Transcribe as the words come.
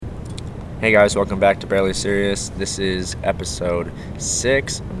Hey guys, welcome back to Barely Serious. This is episode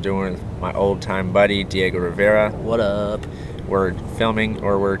 6. I'm doing with my old time buddy Diego Rivera. What up?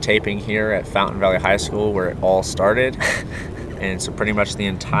 We're taping here at Fountain Valley High School where it all started. And so pretty much the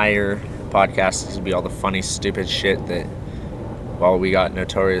entire podcast is going to be all the funny, stupid shit that, we got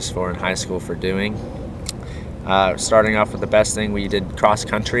notorious for in high school for doing. Starting off with the best thing, we did cross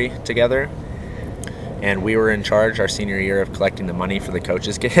country together. And we were in charge our senior year of collecting the money for the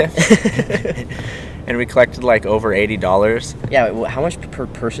coach's gift. And we collected like over $80. Yeah, how much per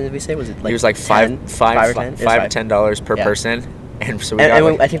person did we say? Was it like it was like $5 to $10 per person. And so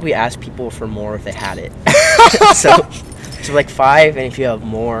I think we asked people for more if they had it. so like 5, and if you have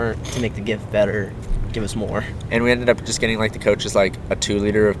more to make the gift better, give us more. And we ended up just getting like the coaches like a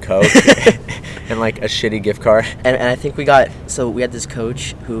 2-liter of Coke and like a shitty gift card. And I think we had this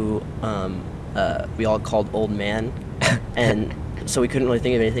coach who we all called Old Man, and so we couldn't really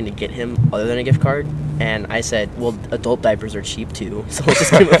think of anything to get him other than a gift card. And I said, well, adult diapers are cheap too, so let's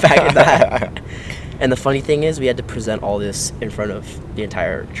just give him a pack of that. And the funny thing is, we had to present all this in front of the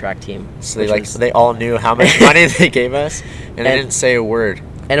entire track team. So they all knew how much money they gave us, and they didn't say a word.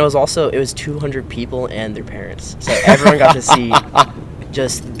 And it was 200 people and their parents, so everyone got to see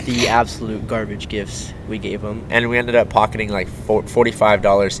just the absolute garbage gifts we gave them. And we ended up pocketing like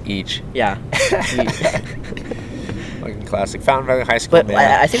 $45 each. Yeah. Fucking classic. Fountain Valley High School, But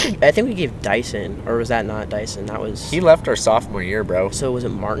man. I think we gave Dyson, or was that not Dyson? That was... He left our sophomore year, bro. So was it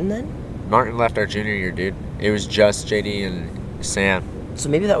Martin then? Martin left our junior year, dude. It was just JD and Sam. So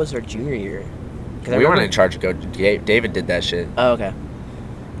maybe that was our junior year. We weren't in charge of go. David did that shit. Oh, okay.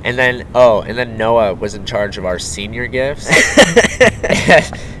 And then Noah was in charge of our senior gifts.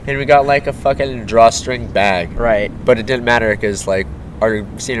 And we got like a fucking drawstring bag. Right. But it didn't matter because like our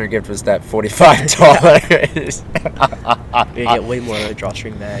senior gift was that $45. We get way more than a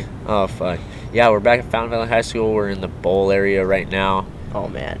drawstring bag. Oh, fuck. Yeah, we're back at Fountain Valley High School. We're in the bowl area right now. Oh,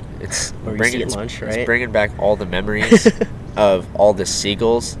 man. It's lunch, right? It's bringing back all the memories of all the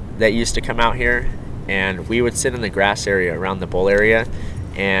seagulls that used to come out here. And we would sit in the grass area around the bowl area.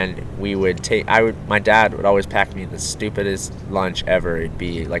 And my dad would always pack me the stupidest lunch ever. It'd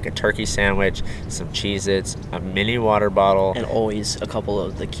be like a turkey sandwich, some Cheez-Its, a mini water bottle. And always a couple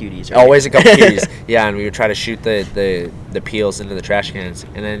of the cuties, right? Always a couple cuties. Yeah, and we would try to shoot the peels into the trash cans.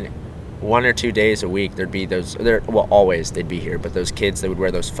 And then 1 or 2 days a week, there'd be always they'd be here, but those kids that would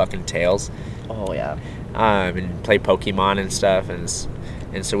wear those fucking tails. Oh, yeah. And play Pokemon and stuff.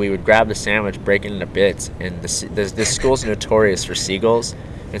 And so we would grab the sandwich, break it into bits, and this school's notorious for seagulls.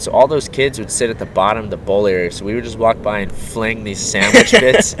 And so all those kids would sit at the bottom of the bowl area. So we would just walk by and fling these sandwich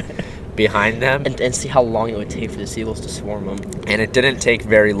bits behind them. And see how long it would take for the seagulls to swarm them. And it didn't take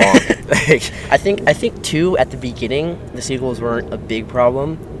very long. I think, too, at the beginning, the seagulls weren't a big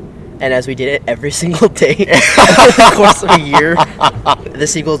problem. And as we did it every single day over the course of a year, the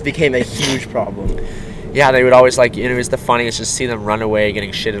seagulls became a huge problem. Yeah, they would always it was the funniest just see them run away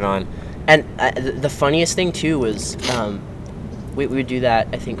getting shitted on. And the funniest thing too was we would do that,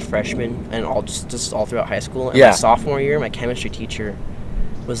 I think, freshman and all just all throughout high school. And my sophomore year, my chemistry teacher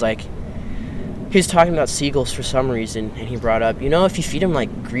was like, he was talking about seagulls for some reason, and he brought up, if you feed them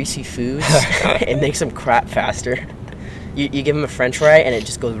like greasy foods, it makes them crap faster. You give them a french fry and it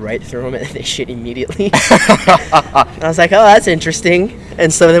just goes right through them and they shit immediately. And I was like, oh, that's interesting.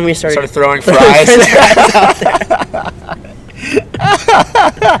 And so then we started throwing fries out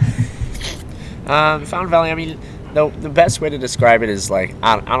there. Fountain Valley, I mean, the best way to describe it is like,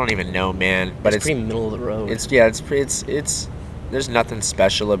 I don't even know, man. But it's pretty middle of the road. It's there's nothing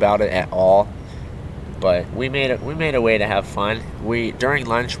special about it at all. But we made a way to have fun. During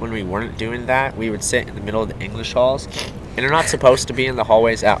lunch, when we weren't doing that, we would sit in the middle of the English halls, and they're not supposed to be in the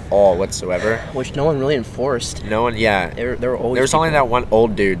hallways at all whatsoever. Which no one really enforced. No one, yeah. There were always. There was only that one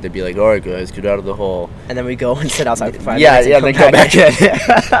old dude that'd be like, "All right, guys, get out of the hall." And then we go and sit outside for 5 minutes. Yeah, they come back in.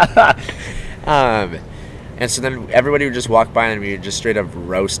 And so then everybody would just walk by and we would just straight up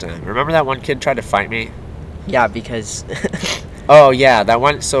roast him. Remember that one kid tried to fight me? Yeah, because. Oh, yeah, that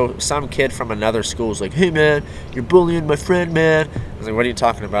one. So some kid from another school was like, "Hey, man, you're bullying my friend, man." I was like, "What are you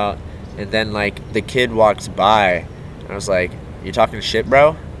talking about?" And then, like, the kid walks by, and I was like, "You talking shit,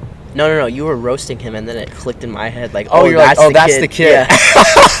 bro?" No. You were roasting him, and then it clicked in my head, like, that's the kid.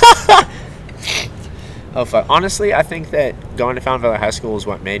 Yeah. Oh, fuck. Honestly, I think that going to Fountain Valley High School is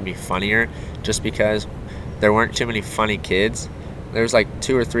what made me funnier, just because there weren't too many funny kids. There was like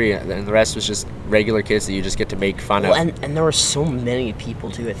 2 or 3, and the rest was just regular kids that you just get to make fun of. And there were so many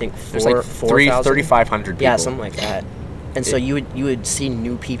people too. I think there's like 3,500 people. Yeah, something like that. And so you would see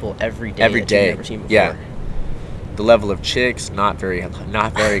new people every day. Every day. You've never seen before. Yeah. The level of chicks, not very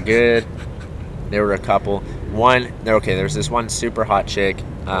good. There were a couple. There's this one super hot chick,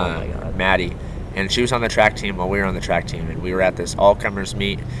 my God. Maddie, and she was on the track team while we were on the track team, and we were at this all-comers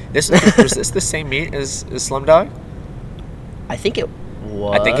meet. Was this the same meet as Slumdog? I think it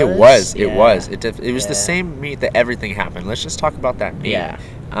was. I think it was. Yeah. It was. It was the same meet that everything happened. Let's just talk about that meet. Yeah.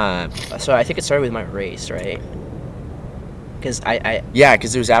 So I think it started with my race, right? Because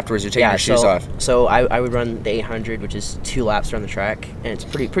because it was afterwards. You're taking your shoes off. So I would run the 800, which is 2 laps around the track, and it's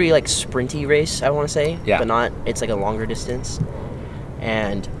pretty like sprinty race, I want to say. Yeah. But not. It's like a longer distance,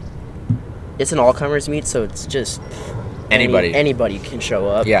 and it's an all-comers meet, so it's just anybody can show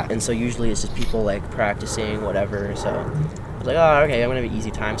up. Yeah. And so usually it's just people like practicing whatever. So I was like, oh, okay, I'm gonna have an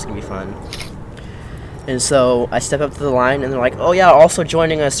easy time. It's gonna be fun. And so I step up to the line, and they're like, "Oh yeah, also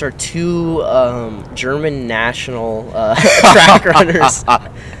joining us are 2 German national track runners."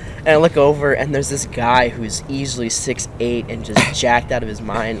 And I look over, and there's this guy who's easily 6'8" and just jacked out of his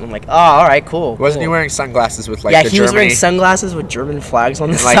mind. I'm like, "Oh, all right, cool." Wasn't he wearing sunglasses with like yeah, the he was Germany, wearing sunglasses with German flags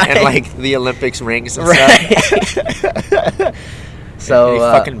on the side, and like the Olympics rings and right. stuff? So and he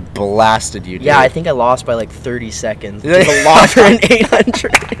fucking blasted you, dude. Yeah, I think I lost by like 30 seconds to the longer in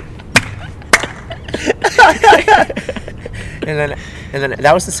 800. and then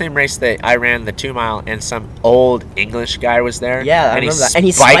that was the same race that I ran the 2 mile, and some old English guy was there. Yeah, I remember that. And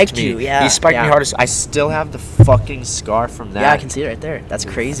he spiked you. Yeah, he spiked me hardest. I still have the fucking scar from that. Yeah, I can see it right there. That's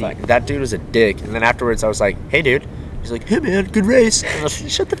crazy. That dude was a dick. And then afterwards, I was like, "Hey, dude." He's like, "Hey, man, good race." And I was like,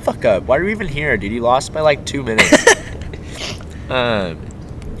 "Shut the fuck up. Why are you even here, dude? You lost by like 2 minutes."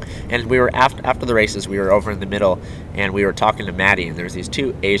 And we were after the races, we were over in the middle, and we were talking to Maddie, and there was these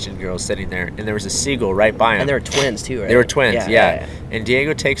 2 Asian girls sitting there, and there was a seagull right by them. And they were twins too, right? They were twins, yeah. Yeah. And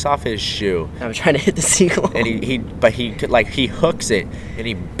Diego takes off his shoe. I'm trying to hit the seagull. And he hooks it, and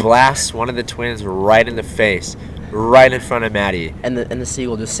he blasts one of the twins right in the face, right in front of Maddie. And the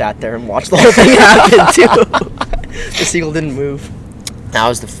seagull just sat there and watched the whole thing happen too. The seagull didn't move. That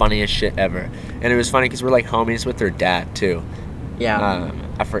was the funniest shit ever. And it was funny because we're like homies with their dad too. Yeah.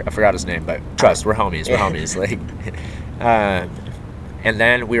 I forgot his name, but trust, we're homies. We're homies. Like, and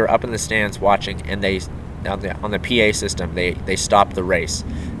then we were up in the stands watching, and they on the PA system they stopped the race.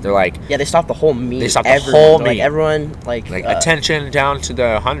 They're like, yeah, they stopped the whole meet. They stopped the whole meet. Like everyone, like attention down to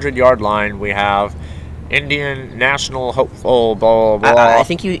the 100-yard line. We have Indian national hopeful. Blah blah blah. I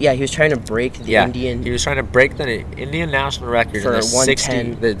think he was trying to break the Indian. He was trying to break the Indian national record for in the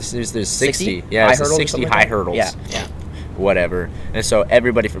 110. 60. There's 60. Yeah, it's 60 high hurdles. Yeah. Whatever. And so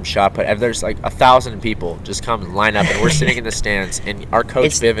everybody from shot put, there's like 1,000 people just come and line up, and we're sitting in the stands, and our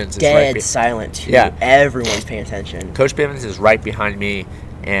coach Bivens is dead silent too. Yeah, everyone's paying attention. Coach Bivens is right behind me,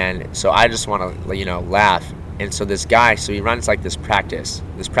 and so I just want to laugh. And so this guy, he runs like this practice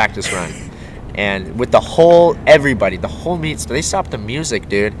run, and with the whole meet, so they stopped the music,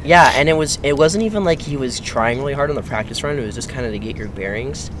 dude. Yeah, and it wasn't even like he was trying really hard on the practice run. It was just kind of to get your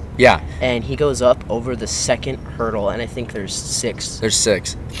bearings. Yeah. And he goes up over the second hurdle, and I think there's 6. There's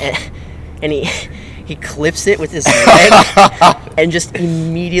 6. And he clips it with his leg and just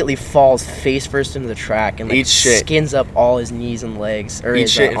immediately falls face first into the track and skins up all his knees and legs. Or Eats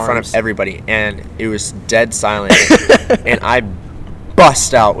his, shit in arms. front of everybody, and it was dead silent. And I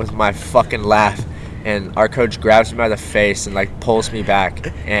bust out with my fucking laugh, and our coach grabs me by the face and pulls me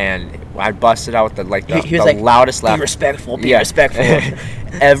back, and I busted out with the loudest laugh. Be respectful. Be respectful.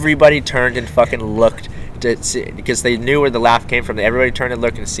 Everybody turned and fucking looked to see, because they knew where the laugh came from. Everybody turned and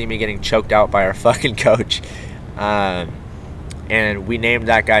looked and see me getting choked out by our fucking coach. And we named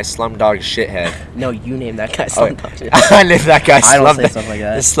that guy Slumdog Shithead. No, you named that guy Slumdog Shithead. I named that guy I don't say stuff like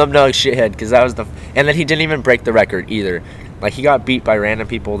that. Slumdog Shithead, because that was and then he didn't even break the record either. Like, he got beat by random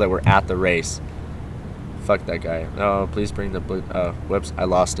people that were at the race. Fuck that guy. Oh, please bring the blue. Whoops, I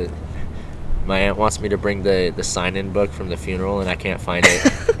lost it. My aunt wants me to bring the sign-in book from the funeral, and I can't find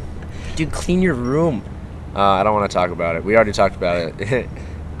it. Dude, clean your room. I don't want to talk about it. We already talked about it.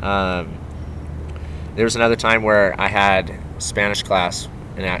 There was another time where I had Spanish class,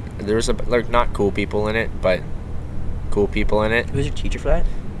 and there was not cool people in it, but cool people in it. Who's your teacher for that?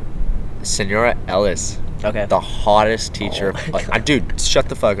 Senora Ellis. Okay. The hottest teacher. Dude, shut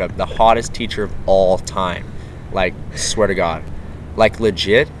the fuck up. The hottest teacher of all time. Like, swear to God. Like,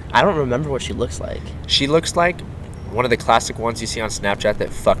 legit. I don't remember what she looks like. She looks like one of the classic ones you see on Snapchat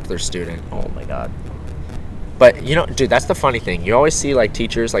that fucked their student. Oh my God. But, dude, that's the funny thing. You always see,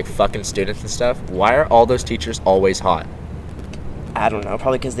 teachers, fucking students and stuff. Why are all those teachers always hot? I don't know.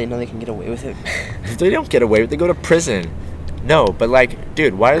 Probably because they know they can get away with it. They don't get away with it. They go to prison. No, but,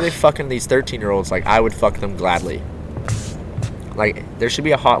 dude, why are they fucking these 13-year-olds? I would fuck them gladly. There should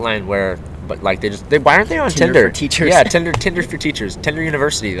be a hotline where a but like why aren't they on Tinder? For teachers. Yeah, Tinder for teachers. Tinder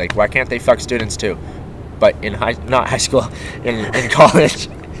University. Like, why can't they fuck students too? But not high school, in college.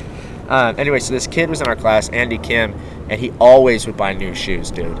 Anyway, so this kid was in our class, Andy Kim, and he always would buy new shoes,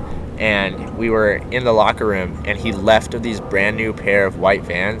 dude. And we were in the locker room, and he left with these brand new pair of white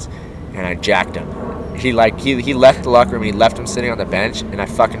Vans, and I jacked him. He left the locker room, and he left them sitting on the bench, and I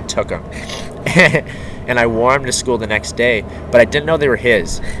fucking took them. And I wore them to school the next day, but I didn't know they were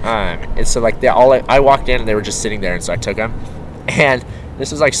his. And so like I walked in, and they were just sitting there, and so I took them. And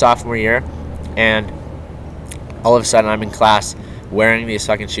this was like sophomore year, and all of a sudden I'm in class wearing these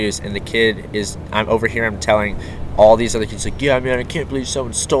fucking shoes, and the kid I'm over here, I'm telling all these other kids, like, yeah, man, I can't believe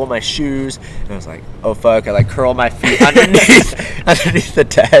someone stole my shoes. And I was like, oh fuck, I like curl my feet underneath the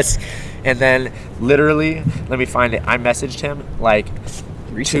desk. And then literally, let me find it, I messaged him like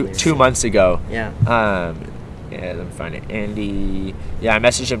two months ago. Yeah. Yeah, let me find it. Andy. Yeah, I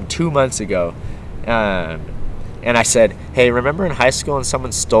messaged him 2 months ago. And I said, hey, remember in high school when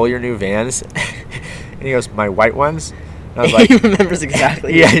someone stole your new Vans? And he goes, my white ones? And I was like, he remembers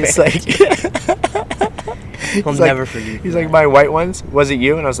exactly. Yeah, he's like, he'll never forget. He's like, my white ones? Was it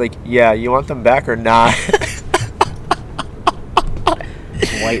you? And I was like, yeah, you want them back or not?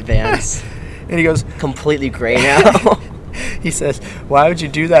 White Vans. And he goes, completely gray now. He says, why would you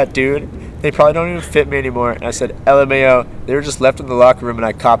do that, dude? They probably don't even fit me anymore. And I said, LMAO, they were just left in the locker room and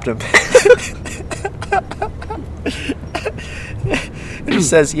I copped them. And he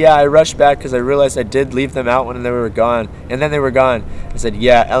says, yeah, I rushed back because I realized I did leave them out when they were gone. And then they were gone. I said,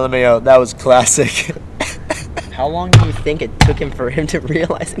 yeah, LMAO, that was classic. How long do you think it took for him to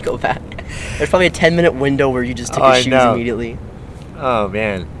realize and go back? There's probably a 10-minute window where you just took his shoes immediately. Oh,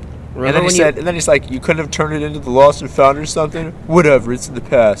 man. And then he's like, you couldn't have turned it into the lost and found or something? Whatever, it's in the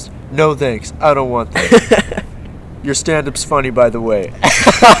past. No thanks, I don't want that. Your stand-up's funny, by the way.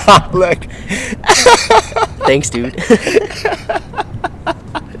 Like, thanks, dude.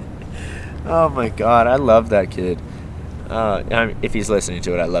 Oh my god, I love that kid. If he's listening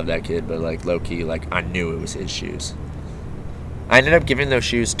to it, I love that kid, but like low-key, like I knew it was his shoes. I ended up giving those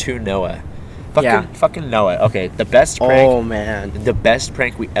shoes to Noah. Fucking Noah. Okay, the best prank. Oh man, the best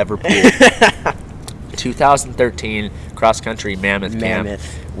prank we ever pulled. 2013 cross country Mammoth camp.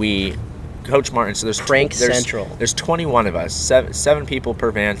 We Coach Martin. So there's Central. There's 21 of us. Seven people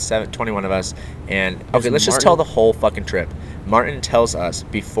per van. 21 of us. And okay, let's just tell the whole fucking trip. Martin tells us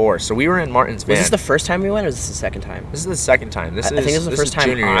before. So we were in Martin's van. Was this the first time we went, or is this the second time? This is the second time. I think this was the first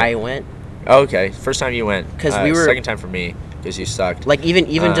time I went. Oh, okay, first time you went. Because we were. Second time for me. Because you sucked. Like even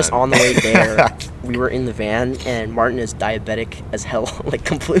just on the way there, we were in the van, and Martin is diabetic as hell, like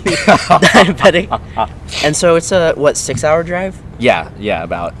completely diabetic. And so it's a 6-hour drive? Yeah,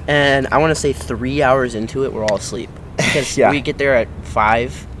 about. And I want to say 3 hours into it, we're all asleep because we get there at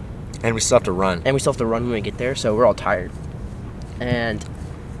 5, and we still have to run. when we get there, so we're all tired, and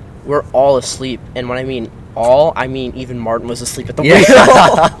we're all asleep. And when I mean all, I mean even Martin was asleep at the wheel.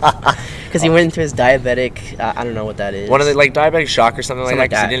 Because he went into his diabetic, I don't know what that is. One of the, like, diabetic shock or something like that,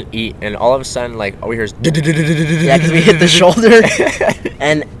 because he didn't eat. And all of a sudden, like, all we hear is... Yeah, because we hit the shoulder.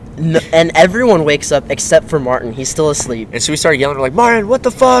 And everyone wakes up except for Martin. He's still asleep. And so we started yelling, we're like, Martin, what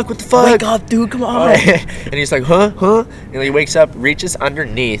the fuck? Wake up, dude, come on. And he's like, huh? And he wakes up, reaches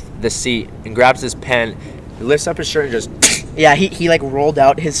underneath the seat, and grabs his pen, lifts up his shirt, and just... Yeah, he like, rolled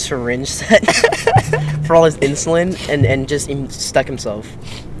out his syringe set for all his insulin, and just stuck himself.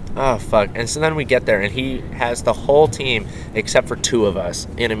 Oh, fuck. And so then we get there, and he has the whole team, except for 2 of us,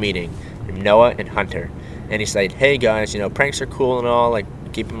 in a meeting, Noah and Hunter. And he's like, hey, guys, pranks are cool and all, like,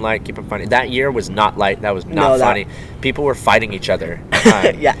 keep them light, keep them funny. That year was not light. That was not funny. People were fighting each other.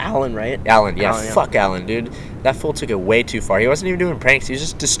 Yeah, Alan, right? Alan, yeah. Fuck Alan, dude. That fool took it way too far. He wasn't even doing pranks. He was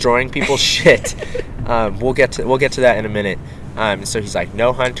just destroying people's shit. We'll get to that in a minute. So he's like,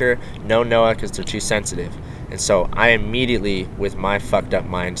 no Hunter, no Noah, because they're too sensitive. And so I immediately, with my fucked up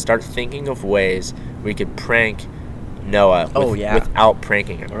mind, start thinking of ways we could prank Noah without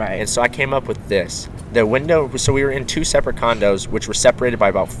pranking him. Right. And so I came up with this. The window, so we were in 2 separate condos, which were separated by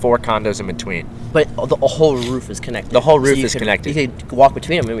about 4 condos in between. But the whole roof is connected. The whole roof is connected. You could walk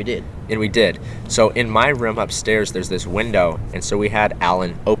between them, and we did. And we did. So in my room upstairs, there's this window, and so we had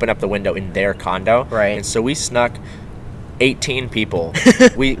Alan open up the window in their condo. Right. And so we snuck 18 people.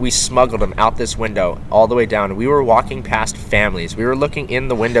 we smuggled them out this window all the way down. We were walking past families. We were looking in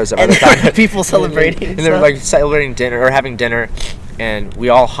the windows of other families. People celebrating. And they were like celebrating dinner or having dinner. And we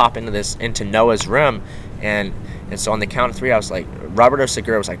all hop into Noah's room. And so on the count of 3, I was like, Roberto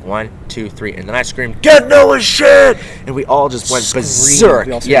Segura was like 1, 2, 3. And then I screamed, get Noah's shit! And we all just went berserk.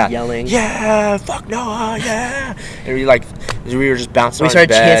 We all started yelling. Yeah, fuck Noah, yeah. And we like We were just bouncing We on started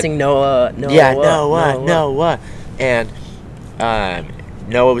his bed. chanting Noah. Noah. And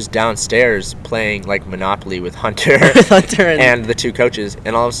Noah was downstairs playing like Monopoly with Hunter, and the two coaches,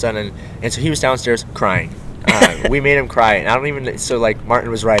 and all of a sudden, and so he was downstairs crying. We made him cry, and I don't even. So like Martin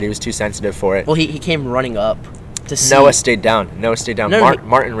was right; he was too sensitive for it. Well, he came running up to see. Noah stayed down. No,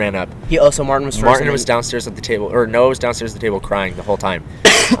 Martin ran up. So Martin was first. Martin was downstairs at the table, or Noah was downstairs at the table crying the whole time.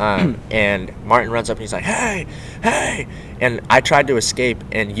 And Martin runs up and he's like, "Hey, hey!" And I tried to escape,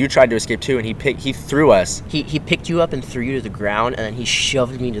 and you tried to escape too. And he threw us. He picked you up and threw you to the ground, and then he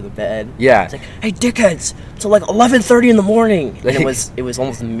shoved me to the bed. Yeah. It's like, "Hey, dickheads! It's like 11:30 in the morning." And it was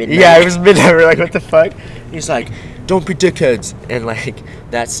almost midnight. Yeah, it was midnight. We're like, "What the fuck?" He's like, "Don't be dickheads!" And like,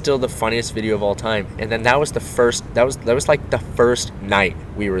 that's still the funniest video of all time. And then that was the first. That was like the first night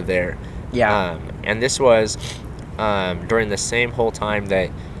we were there. Yeah. And this was during the same whole time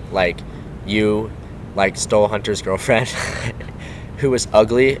that like you like stole Hunter's girlfriend, who was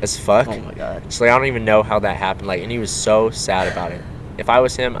ugly as fuck. Oh my god. So like, I don't even know how that happened. Like, and he was so sad about it. If I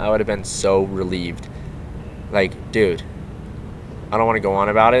was him, I would have been so relieved. Like, dude, I don't want to go on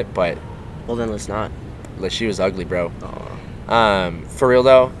about it, but Well, then let's not. like, she was ugly, bro. Oh. For real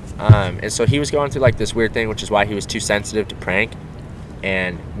though. And so he was going through like this weird thing, which is why he was too sensitive to prank.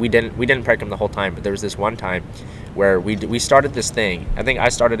 And we didn't prank him the whole time, but there was this one time where we started this thing. I think I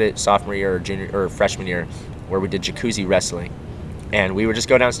started it sophomore year or junior or freshman year, where we did jacuzzi wrestling, and we would just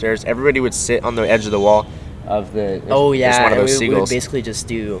go downstairs. Everybody would sit on the edge of the wall of the one of those we would seagulls. basically just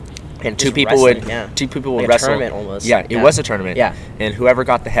do. And just two people wrestling, would like wrestle. A tournament almost. Yeah, it was a tournament. Yeah. And whoever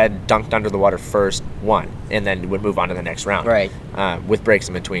got the head dunked under the water first won, and then would move on to the next round. Right. With breaks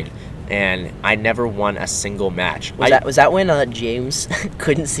in between. And I never won a single match. Was that when James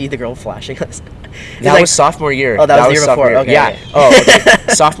couldn't see the girl flashing us? That was sophomore year. Oh, that was the year before. Okay, yeah. okay. Oh,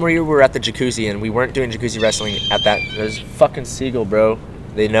 okay. Sophomore year, we were at the jacuzzi, and we weren't doing jacuzzi wrestling at that. There's fucking seagull, bro.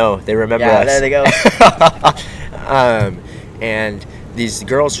 They know. They remember us. Yeah, there they go. And these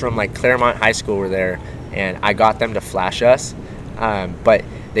girls from like Claremont High School were there, and I got them to flash us. But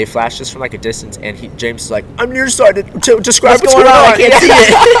they flashed us from like a distance, and James was like, "I'm nearsighted. Describe what's going on. I can't see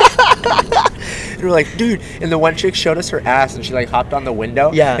it." And we're like, "Dude!" And the one chick showed us her ass, and she like hopped on the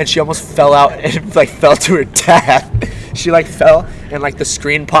window. Yeah. And she almost fell out and like fell to her death. She like fell, and like the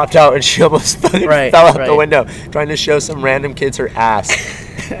screen popped out, and she almost fell out the window, trying to show some random kids her ass.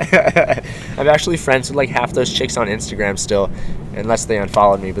 I'm actually friends with like half those chicks on Instagram still, unless they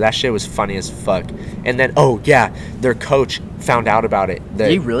unfollowed me. But that shit was funny as fuck. And then, oh yeah, their coach found out about it.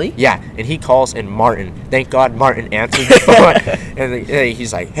 Did he really? Yeah, and he calls, and Martin, thank God Martin answered the phone. And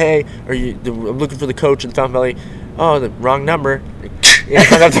he's like, "Hey, I'm looking for the coach of the Fountain Valley." "Oh, the wrong number." And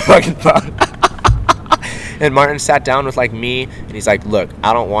hung up the fucking phone. And Martin sat down with like me, and he's like, "Look,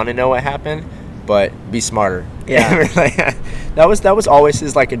 I don't want to know what happened, but be smarter." Yeah. that was always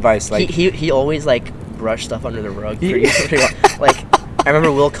his like advice. Like he always like brushed stuff under the rug pretty well. Like, I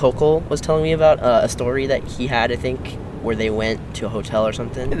remember Will Kokel was telling me about a story that he had, I think, where they went to a hotel or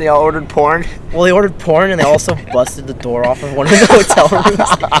something. And they all ordered porn? Well, they ordered porn, and they also busted the door off of one of the hotel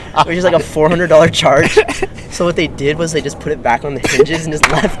rooms, which is like a $400 charge. So what they did was they just put it back on the hinges and just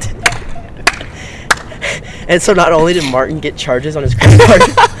left it. And so not only did Martin get charges on his credit card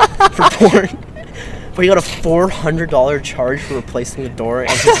for porn, but he got a $400 charge for replacing the door,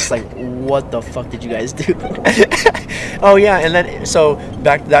 and he's just like, "What the fuck did you guys do?" Oh yeah, and then so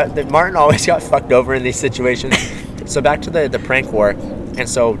back to that Martin always got fucked over in these situations. So back to the prank war. And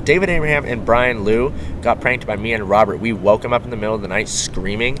so David Abraham and Brian Liu got pranked by me and Robert. We woke him up in the middle of the night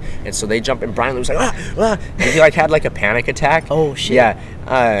screaming, and so they jumped, and Brian Liu was like, "Ah, ah," and he like had like a panic attack. Oh shit. Yeah,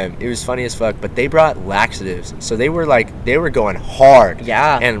 it was funny as fuck. But they brought laxatives, so they were going hard.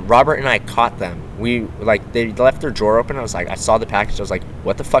 Yeah. And Robert and I caught them. We like they left their drawer open. I was like, I saw the package. I was like,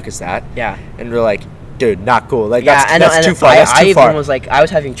 "What the fuck is that?" Yeah. And we're like, "Dude, not cool. Like, yeah, that's too far. That's too far." I even was like, I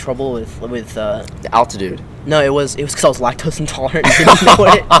was having trouble with the altitude. No, it was because I was lactose intolerant and didn't know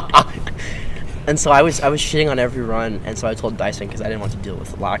it. And so I was shitting on every run, and so I told Dyson, because I didn't want to deal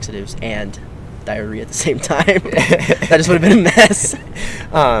with laxatives and diarrhea at the same time. That just would have been a mess.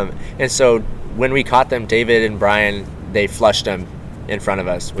 And so when we caught them, David and Brian, they flushed them in front of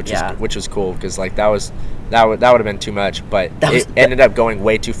us, which was cool, because like that would have been too much, but it ended up going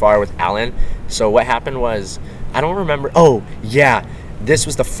way too far with Alan. So what happened was, I don't remember. Oh yeah, this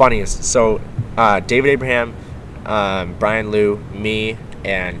was the funniest. So David Abraham, Brian Liu, me,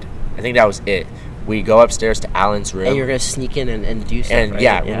 and I think that was it. We go upstairs to Alan's room. And you're going to sneak in and do stuff, and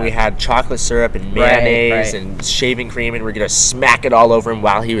right? when we had chocolate syrup and mayonnaise and shaving cream, and we're going to smack it all over him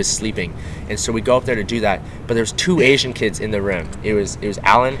while he was sleeping. And so we go up there to do that. But there's two Asian kids in the room. It was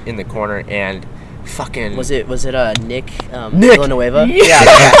Alan in the corner, and fucking... Was it Nick Nick Villanueva?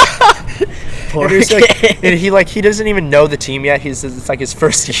 Yeah. Poor And, kid. and he doesn't even know the team yet. It's like his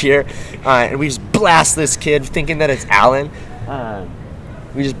first year, and we just blast this kid thinking that it's Alan.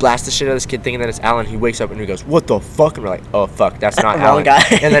 We just blast the shit out of this kid thinking that it's Alan. He wakes up and he goes, "What the fuck?" And we're like, "Oh fuck, that's not Wrong Alan." guy.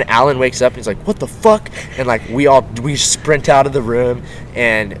 And then Alan wakes up and he's like, "What the fuck?" And like we sprint out of the room,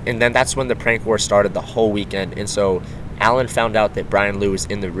 and then that's when the prank war started the whole weekend. And so Alan found out that Brian Lou was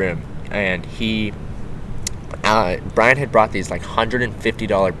in the room, and Brian had brought these like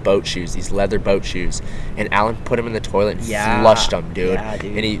 $150 boat shoes, these leather boat shoes, and Alan put them in the toilet and flushed them, dude. Yeah,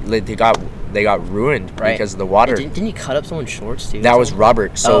 dude. And they got ruined because of the water. Didn't you cut up someone's shorts too? That was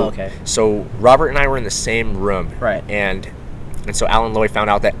Robert. So, okay. So Robert and I were in the same room. Right. And so Alan Lloyd found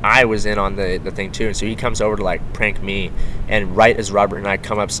out that I was in on the thing too. And so he comes over to like prank me. And right as Robert and I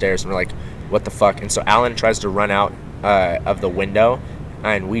come upstairs, and we're like, "What the fuck?" And so Alan tries to run out of the window.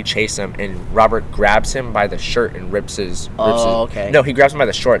 And we chase him, and Robert grabs him by the shirt and rips his... okay. No, he grabs him by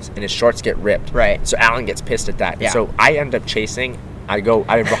the shorts, and his shorts get ripped. Right. So Alan gets pissed at that. Yeah. And so I end up chasing. I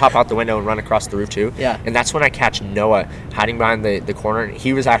hop out the window and run across the roof too. Yeah. And that's when I catch Noah hiding behind the corner, and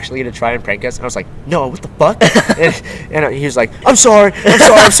he was actually going to try and prank us. And I was like, "Noah, what the fuck?" and he was like, I'm so sorry,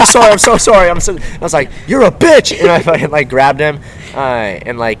 I'm so sorry. I was like, "You're a bitch!" And I fucking like grabbed him,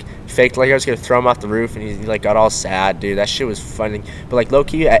 and like faked like I was gonna throw him off the roof, and he like got all sad, dude. That shit was funny. But like low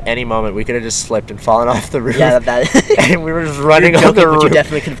key, at any moment we could have just slipped and fallen off the roof. Yeah, that. And we were just running on the roof. You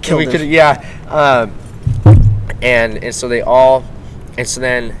definitely could have killed him. Yeah. And so they all. And so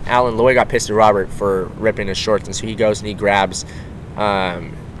then Alan Lloyd got pissed at Robert for ripping his shorts, and so he goes and he grabs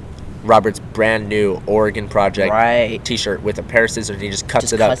Robert's brand new Oregon Project T-shirt with a pair of scissors, and he just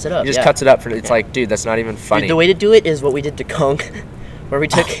cuts it up. He just cuts it up. It's like, dude, that's not even funny. Dude, the way to do it is what we did to Kunk, where we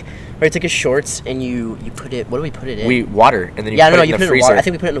took his shorts and you put it. What do we put it in? We water, and then you put it in the freezer. I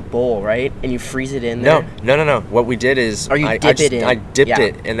think we put it in a bowl, right? And you freeze it in there. No. What we did is I dipped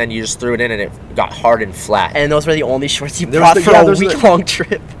it, and then you just threw it in, and it got hard and flat. And those were the only shorts you brought for a week-long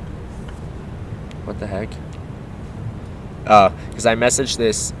trip. What the heck? Because I messaged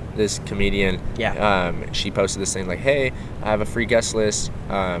this comedian. Yeah. She posted this thing like, "Hey, I have a free guest list."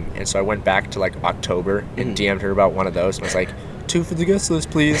 And so I went back to like October and DM'd her about one of those, and I was like, 2 for the guest list,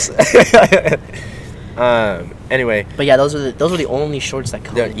 please. Anyway. But yeah, those were the only shorts that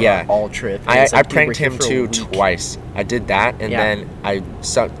come all trip. I pranked him too twice. I did that, and then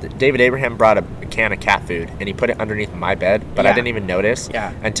David Abraham brought a can of cat food, and he put it underneath my bed, but I didn't even notice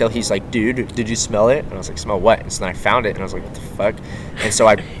until he's like, "Dude, did you smell it?" And I was like, "Smell what?" And so then I found it, and I was like, "What the fuck?" And so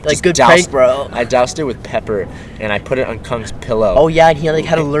I like, good prank, bro. I doused it with pepper, and I put it on Kung's pillow. Oh yeah, and he like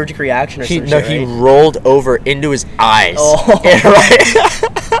had an allergic reaction or something. No, he rolled over into his eyes. Oh.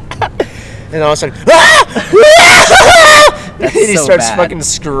 And all of a sudden, That's and he so starts bad. Fucking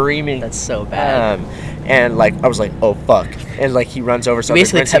screaming. That's so bad. And like I was like, "Oh fuck!" And like he runs over. So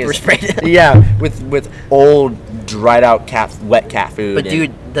basically pepper sprayed. Yeah, with old dried out wet cat food. But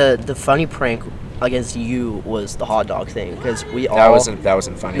dude, the funny prank against you was the hot dog thing, because we all that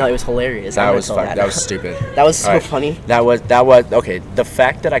wasn't funny. No, it was hilarious. That was stupid. That was so funny. That was okay. The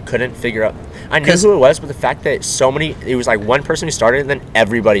fact that I couldn't figure out, I knew who it was, but the fact that it was like one person who started, and then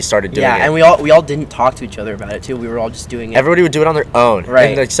everybody started doing it. Yeah, and we all didn't talk to each other about it too. We were all just doing it. Everybody would do it on their own. Right.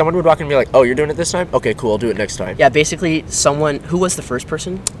 And like someone would walk in and be like, "Oh, you're doing it this time? Okay, cool. I'll do it next time." Yeah, basically who was the first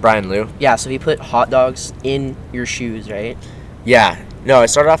person? Brian Lou. Yeah, so he put hot dogs in your shoes, right? Yeah. No, it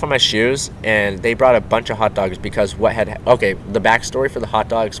started off on my shoes, and they brought a bunch of hot dogs because the backstory for the hot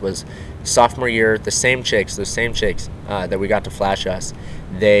dogs was sophomore year, those same chicks that we got to flash us,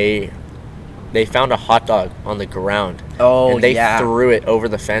 they found a hot dog on the ground. Oh, and they threw it over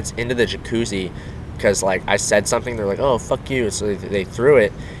the fence into the jacuzzi because, like, I said something. They're like, "Oh, fuck you." So they threw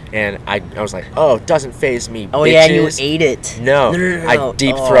it, and I was like, "Oh, it doesn't faze me, Oh, bitches." yeah, and you ate it. No, I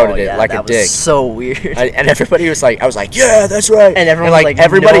deep-throated it like a dick. That was so weird. And everybody was like, I was like, "Yeah, that's right." And everyone was like,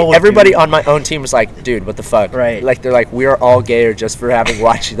 everybody "No, on my own team was like, "Dude, what the fuck?" Right. Like, they're like, "We are all gayer just for having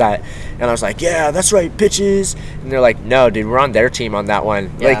watched that." And I was like, "Yeah, that's right, bitches." And they're like, "No, dude, we're on their team on that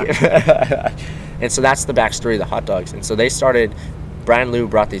one." Yeah. Like, and so that's the backstory of the hot dogs. And so Brian Lou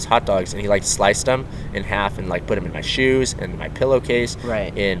brought these hot dogs, and he like sliced them in half and like put them in my shoes, in my pillowcase,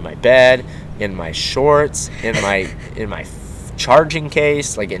 in my bed, in my shorts, in my charging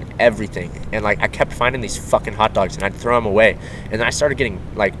case, like in everything. And like I kept finding these fucking hot dogs, and I'd throw them away. And then I started getting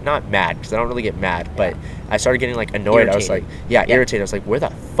like not mad, because I don't really get mad, but I started getting like annoyed. Irritated. I was like, irritated. I was like, where the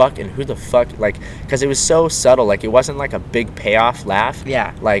fuck and who the fuck? Like, because it was so subtle. Like, it wasn't like a big payoff laugh.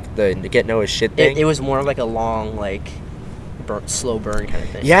 Yeah. Like the get Noah's shit thing. It was more like a long like slow burn kind of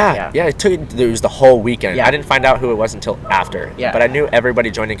thing. Yeah. It was the whole weekend. Yeah. I didn't find out who it was until after. Yeah. But I knew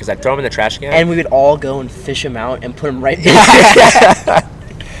everybody joining because I'd throw them in the trash can. And we would all go and fish them out and put them right back.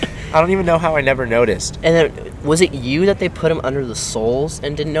 I don't even know how I never noticed. And then, was it you that they put them under the soles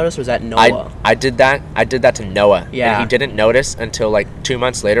and didn't notice, or was that Noah? I did that. I did that to Noah. Yeah. And he didn't notice until like 2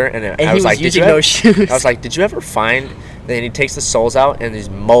 months later. And I was like, using no shoes. I was like, did you ever find? Then he takes the soles out and these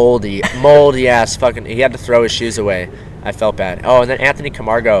moldy ass fucking. He had to throw his shoes away. I felt bad. Oh, and then Anthony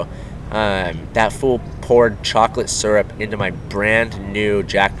Camargo, that fool poured chocolate syrup into my brand new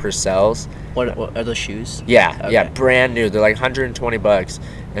Jack Purcells. What are those shoes? Yeah, brand new. They're like $120,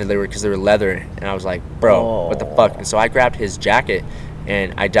 and because they were leather. And I was like, bro, what the fuck? And so I grabbed his jacket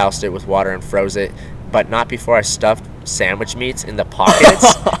and I doused it with water and froze it, but not before I stuffed sandwich meats in the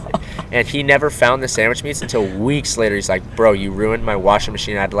pockets. And he never found the sandwich meats until weeks later. He's like, bro, you ruined my washing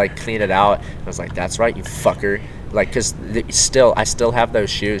machine. I had to like clean it out. I was like, that's right, you fucker. Like, because I still have those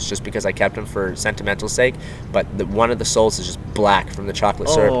shoes just because I kept them for sentimental sake. But one of the soles is just black from the chocolate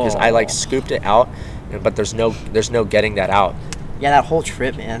syrup because I like scooped it out, but there's no getting that out. Yeah, that whole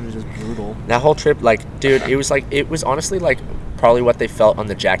trip, man, was just brutal. That whole trip, like, dude, it was honestly like probably what they felt on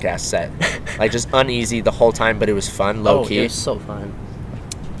the Jackass set. Like, just uneasy the whole time, but it was fun, low key. It was so fun.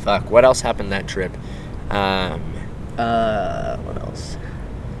 Fuck, what else happened that trip? What else?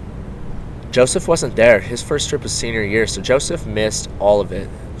 Joseph wasn't there. His first trip was senior year, so Joseph missed all of it.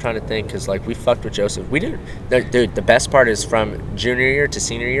 I'm trying to think, because like we fucked with Joseph. We didn't. Dude, the best part is from junior year to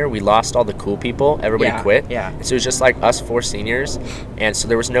senior year, we lost all the cool people. Everybody quit. Yeah. And so it was just like us 4 seniors, and so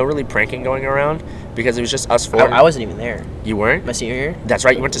there was no really pranking going around because it was just us 4. I wasn't even there. You weren't? My senior year? That's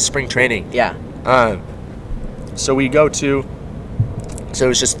right. You went to spring training. Yeah. So we go to. So it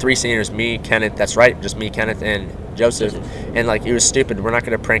was just 3 seniors, me, Kenneth. That's right, just me, Kenneth, and Joseph. And like it was stupid. We're not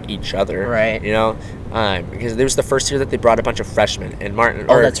gonna prank each other, right? You know, because it was the first year that they brought a bunch of freshmen, and Martin.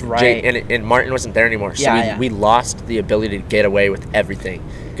 Oh, that's right. And Martin wasn't there anymore, so we lost the ability to get away with everything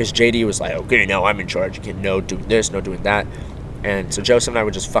because JD was like, okay, no, I'm in charge. You can no doing this, no doing that, and so Joseph and I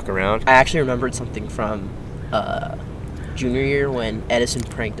would just fuck around. I actually remembered something from junior year when Edison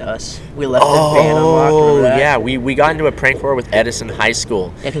pranked us. We left the van unlocked. Oh, yeah, we got into a prank war with Edison High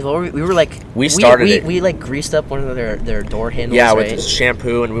School. Yeah, because we were like... We started it. We like greased up one of their door handles, yeah, right? with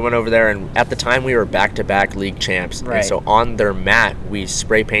shampoo, and we went over there, and at the time we were back-to-back league champs. Right. And so on their mat, we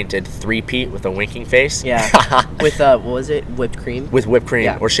spray painted 3-peat with a winking face. Yeah. With, what was it? Whipped cream? With whipped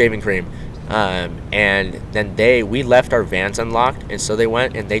cream or shaving cream. And then we left our vans unlocked, and so they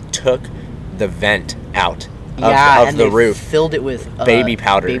went and they took the vent out. Of the roof. Filled it with baby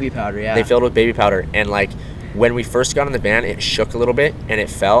powder. Baby powder, yeah. They filled it with baby powder, and like when we first got in the van, it shook a little bit and it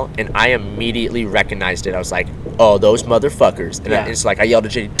fell, and I immediately recognized it. I was like, "Oh, those motherfuckers!" And it's like I yelled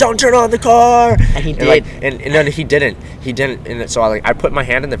at JD, "Don't turn on the car!" And he did. And no, he didn't. And so I put my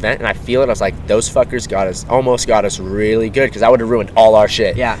hand in the vent and I feel it. I was like, "Those fuckers almost got us really good," because I would have ruined all our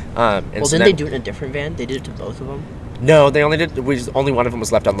shit. Yeah. And didn't they do it in a different van? They did it to both of them. No, they only did. Only one of them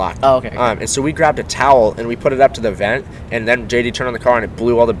was left unlocked. Oh, okay. And so we grabbed a towel and we put it up to the vent, and then JD turned on the car and it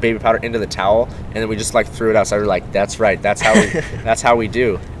blew all the baby powder into the towel, and then we just like threw it out. So we were like, "That's right. That's how we. That's how we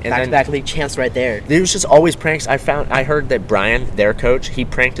do." And back league champs right there. There was just always pranks. I heard that Brian, their coach, he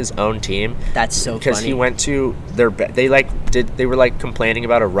pranked his own team. That's so funny. Because he went to they were like complaining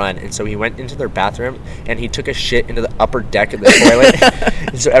about a run, and so he went into their bathroom and he took a shit into the upper deck of the toilet.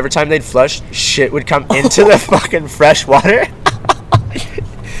 And so every time they'd flush, shit would come into the fucking fresh water.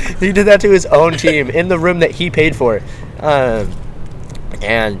 He did that to his own team in the room that he paid for.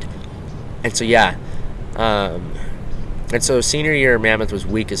 And so yeah. And so senior year Mammoth was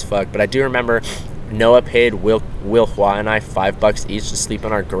weak as fuck, but I do remember Noah paid Will Hua and I $5 each to sleep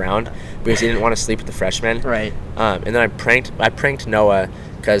on our ground because he didn't want to sleep with the freshmen. Right. And then I pranked Noah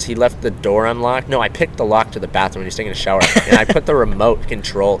because he left the door unlocked. No, I picked the lock to the bathroom when he was taking a shower, and I put the remote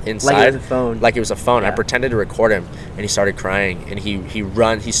control inside. Like it was a phone. Like it was a phone. Yeah. I pretended to record him, and he started crying, and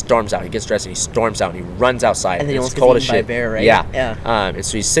he storms out. He gets dressed, and he storms out, and he runs outside. And then it's cold as shit. By a bear, right? Yeah. Yeah. And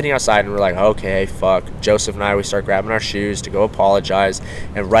so he's sitting outside, and we're like, okay, fuck. Joseph and I, we start grabbing our shoes to go apologize,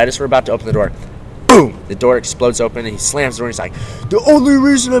 and right as we're about to open the door, boom! The door explodes open, and he slams the door, and he's like, "The only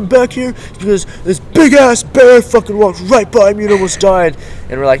reason I'm back here is because this big-ass bear fucking walked right by me and almost died."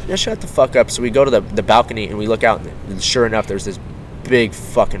 And we're like, "Yeah, shut the fuck up." So we go to the balcony, and we look out, and sure enough, there's this big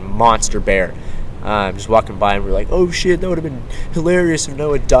fucking monster bear just walking by, and we're like, "Oh, shit, that would have been hilarious if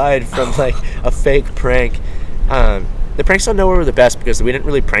Noah died from, like, a fake prank." The pranks on Noah were the best because we didn't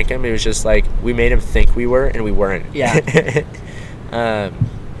really prank him. It was just, like, we made him think we were, and we weren't. Yeah.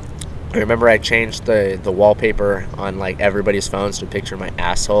 I remember I changed the wallpaper on like everybody's phones to picture my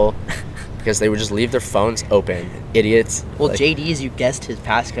asshole because they would just leave their phones open. Idiots. Well, like, JD's, you guessed his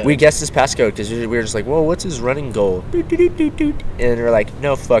passcode. we guessed his passcode because we were just like, whoa, what's his running goal? Doot, doot, doot, doot, doot. And we're like,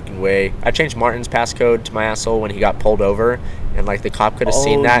 no fucking way. I changed Martin's passcode to my asshole when he got pulled over, and like the cop could have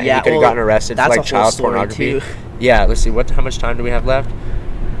seen that, and he could have gotten arrested for like child pornography. Too. Yeah, let's see, how much time do we have left?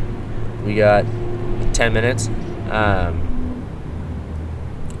 We got 10 minutes.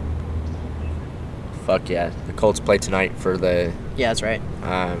 Fuck yeah, the Colts play tonight for the. Yeah, that's right.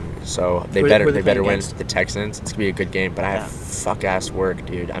 So they better win the Texans. It's gonna be a good game, but I have fuck ass work,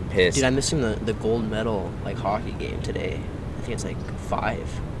 dude. I'm pissed. Dude, I'm missing the gold medal like hockey game today. I think it's like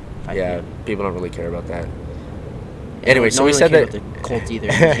 5. Yeah, people don't really care about that. Yeah, Anyway, so we said that the Colts either.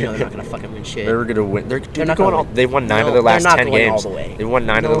 They're not gonna fucking win shit. They're gonna win. They're not going all. They've won 9 of their last 10 games. All the way. They won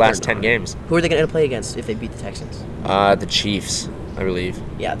 9 of the last 10 games. Who are they gonna play against if they beat the Texans? The Chiefs, I believe.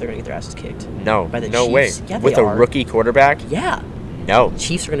 Yeah, they're gonna get their asses kicked. No, by the no Chiefs. way. Yeah, with they a are. rookie quarterback. Yeah. No.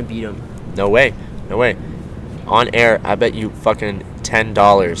 Chiefs are gonna beat them. No way. No way. On air, I bet you fucking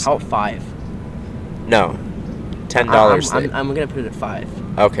 $10. How about 5? No. $10. I'm gonna put it at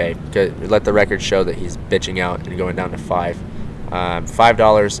 5. Okay, good. Let the record show that he's bitching out and going down to 5.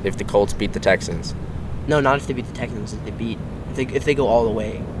 $5 if the Colts beat the Texans. No, not if they beat the Texans. If they go all the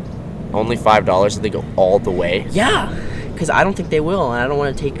way. Only $5 if they go all the way. Yeah, because I don't think they will, and I don't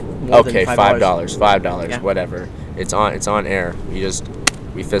want to take more than $5. $5. Yeah. Whatever. It's on air.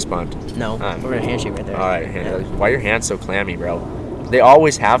 We fist bumped. No, we're gonna handshake right there. All right. Why are your hands so clammy, bro? They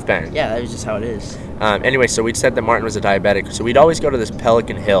always have been. Yeah, that was just how it is. Anyway, so we'd said that Martin was a diabetic, so we'd always go to this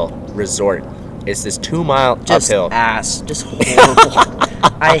Pelican Hill resort. It's this 2-mile uphill. Just horrible.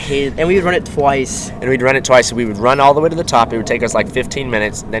 I hate it. And we would run it twice. And we'd run it twice. So we would run all the way to the top. It would take us like 15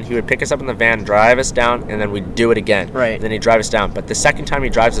 minutes. Then he would pick us up in the van, drive us down, and then we'd do it again. Right. And then he'd drive us down. But the second time he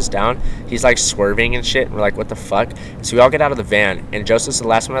drives us down, he's like swerving and shit. And we're like, what the fuck? So we all get out of the van, and Joseph's the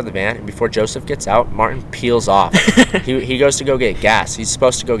last one out of the van. And before Joseph gets out, Martin peels off. he goes to go get gas. He's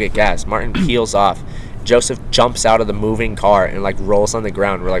supposed to go get gas. Martin peels off. Joseph jumps out of the moving car and like rolls on the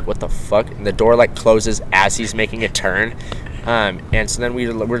ground. We're like, what the fuck? And the door like closes as he's making a turn. And so then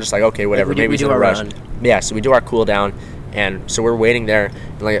we're just like, okay, whatever. Maybe he's in a rush. Run. Yeah, so we do our cool down. And so we're waiting there.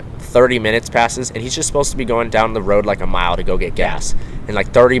 And like 30 minutes passes. And he's just supposed to be going down the road like a mile to go get gas. And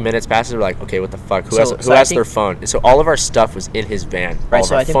like 30 minutes passes. We're like, okay, what the fuck? Who has their phone? And so all of our stuff was in his van. Right,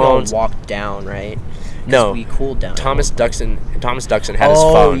 so I think phones. we all walked down, right? No, we cooled down. Thomas Duxon had his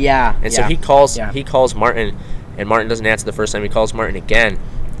phone. Yeah. And so he calls Martin, and Martin doesn't answer the first time. He calls Martin again.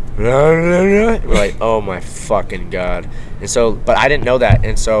 We're like, oh my fucking god. And so, but I didn't know that,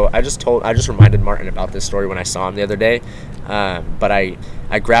 and so I just reminded Martin about this story when I saw him the other day. But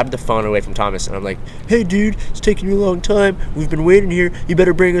I grabbed the phone away from Thomas, and I'm like, hey dude, it's taking you a long time. We've been waiting here. You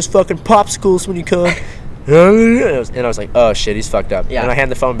better bring us fucking popsicles when you come. And I was like, oh shit, he's fucked up. Yeah. And I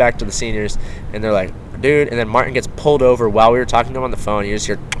hand the phone back to the seniors, and they're like, dude. And then Martin gets pulled over while we were talking to him on the phone. You just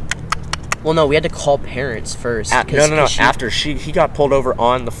hear. Well, no, we had to call parents first. No. After he got pulled over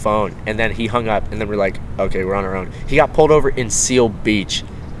on the phone, and then he hung up, and then we're like, okay, we're on our own. He got pulled over in Seal Beach.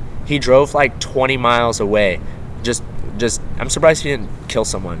 He drove like 20 miles away. Just. I'm surprised he didn't kill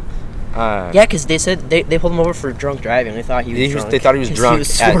someone. Yeah, because they said they pulled him over for drunk driving. They thought he was drunk. They thought he was drunk. He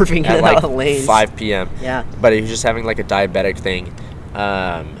was swerving at like out of lanes. 5 p.m. Yeah. But he was just having like a diabetic thing.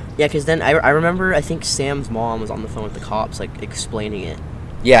 Yeah, because then I remember I think Sam's mom was on the phone with the cops, like explaining it.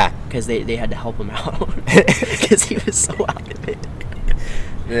 Yeah. Because they had to help him out because he was so out of it.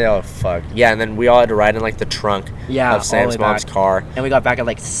 Oh fuck. Yeah, and then we all had to ride in like the trunk of Sam's mom's car. And we got back at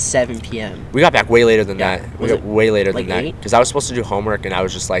like 7 p.m. We got back way later than that. We got way later like than 8? that. Because I was supposed to do homework, and I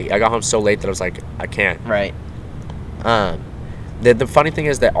was just like, I got home so late that I was like, I can't. Right. The funny thing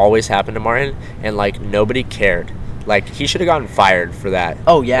is that always happened to Martin, and like nobody cared. Like he should have gotten fired for that.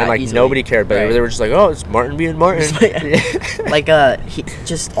 Oh yeah. And like easily. nobody cared, but they were just like, oh, it's Martin being Martin. Like he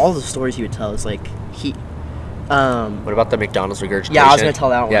just all the stories he would tell is like he. What about the McDonald's regurgitation? Yeah, I was gonna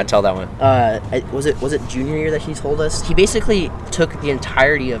tell that one. Yeah, tell that one. Was it junior year that he told us? He basically took the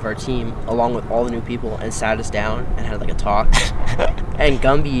entirety of our team along with all the new people and sat us down and had like a talk. And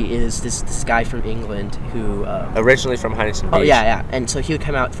Gumby is this guy from England who originally from Huntington Beach. Oh yeah, and so he would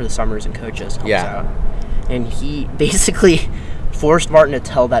come out for the summers and coach us. Out. And he basically forced Martin to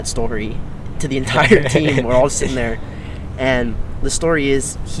tell that story to the entire team. We're all sitting there, and the story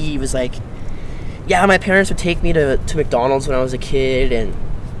is he was like, yeah, my parents would take me to McDonald's when I was a kid, and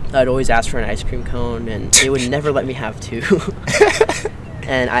I'd always ask for an ice cream cone, and they would never let me have two.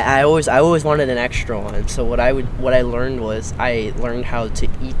 And I always wanted an extra one. So what I learned was I learned how to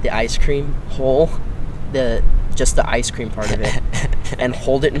eat the ice cream whole, just the ice cream part of it, and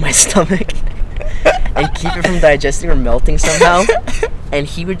hold it in my stomach. and keep it from digesting or melting somehow. And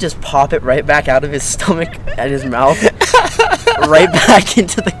he would just pop it right back out of his stomach and his mouth, right back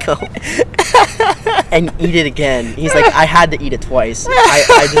into the cone, and eat it again. He's like, I had to eat it twice.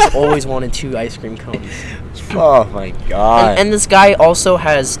 I just always wanted 2 ice cream cones. Oh my god. And this guy also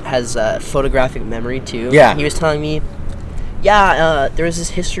has photographic memory too. Yeah. He was telling me, there was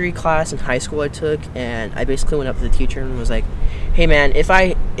this history class in high school I took, and I basically went up to the teacher and was like, hey man, if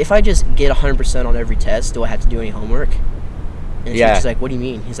I just get 100% on every test, do I have to do any homework? And she's like, what do you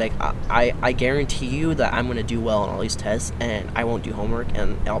mean? He's like, I guarantee you that I'm going to do well on all these tests, and I won't do homework,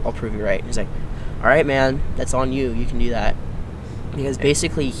 and I'll prove you right. He's like, all right, man, that's on you. You can do that. Because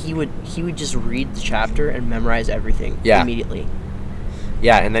basically, he would just read the chapter and memorize everything immediately.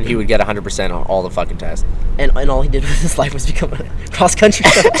 Yeah, and then he would get 100% on all the fucking tests. And all he did with his life was become a cross-country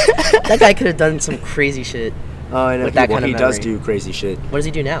coach. That guy could have done some crazy shit. Oh, I know. With that kind of he memory. does do crazy shit. What does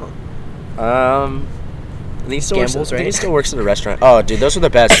he do now? I think he still Gambles, right? he still works at a restaurant. Oh, dude, those are the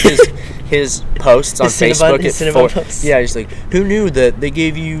best. His posts on Facebook. Yeah, he's like, who knew that they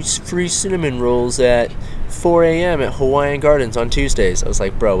gave you free cinnamon rolls at 4 a.m. at Hawaiian Gardens on Tuesdays? I was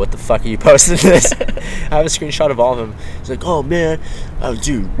like, bro, what the fuck are you posting this? I have a screenshot of all of them. He's like, oh man, I was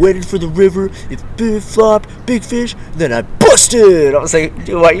waiting for the river. It's big flop, big fish. Then I busted. I was like,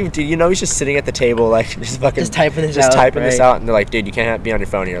 dude, what you do? You know, he's just sitting at the table, like just typing this out. And they're like, dude, you can't be on your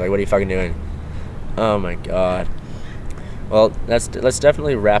phone here. Like, what are you fucking doing? Oh my god. Well, let's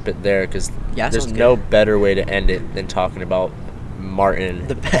definitely wrap it there, because there's no better way to end it than talking about Martin.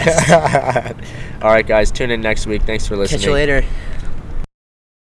 The best. All right, guys, tune in next week. Thanks for listening. Catch you later.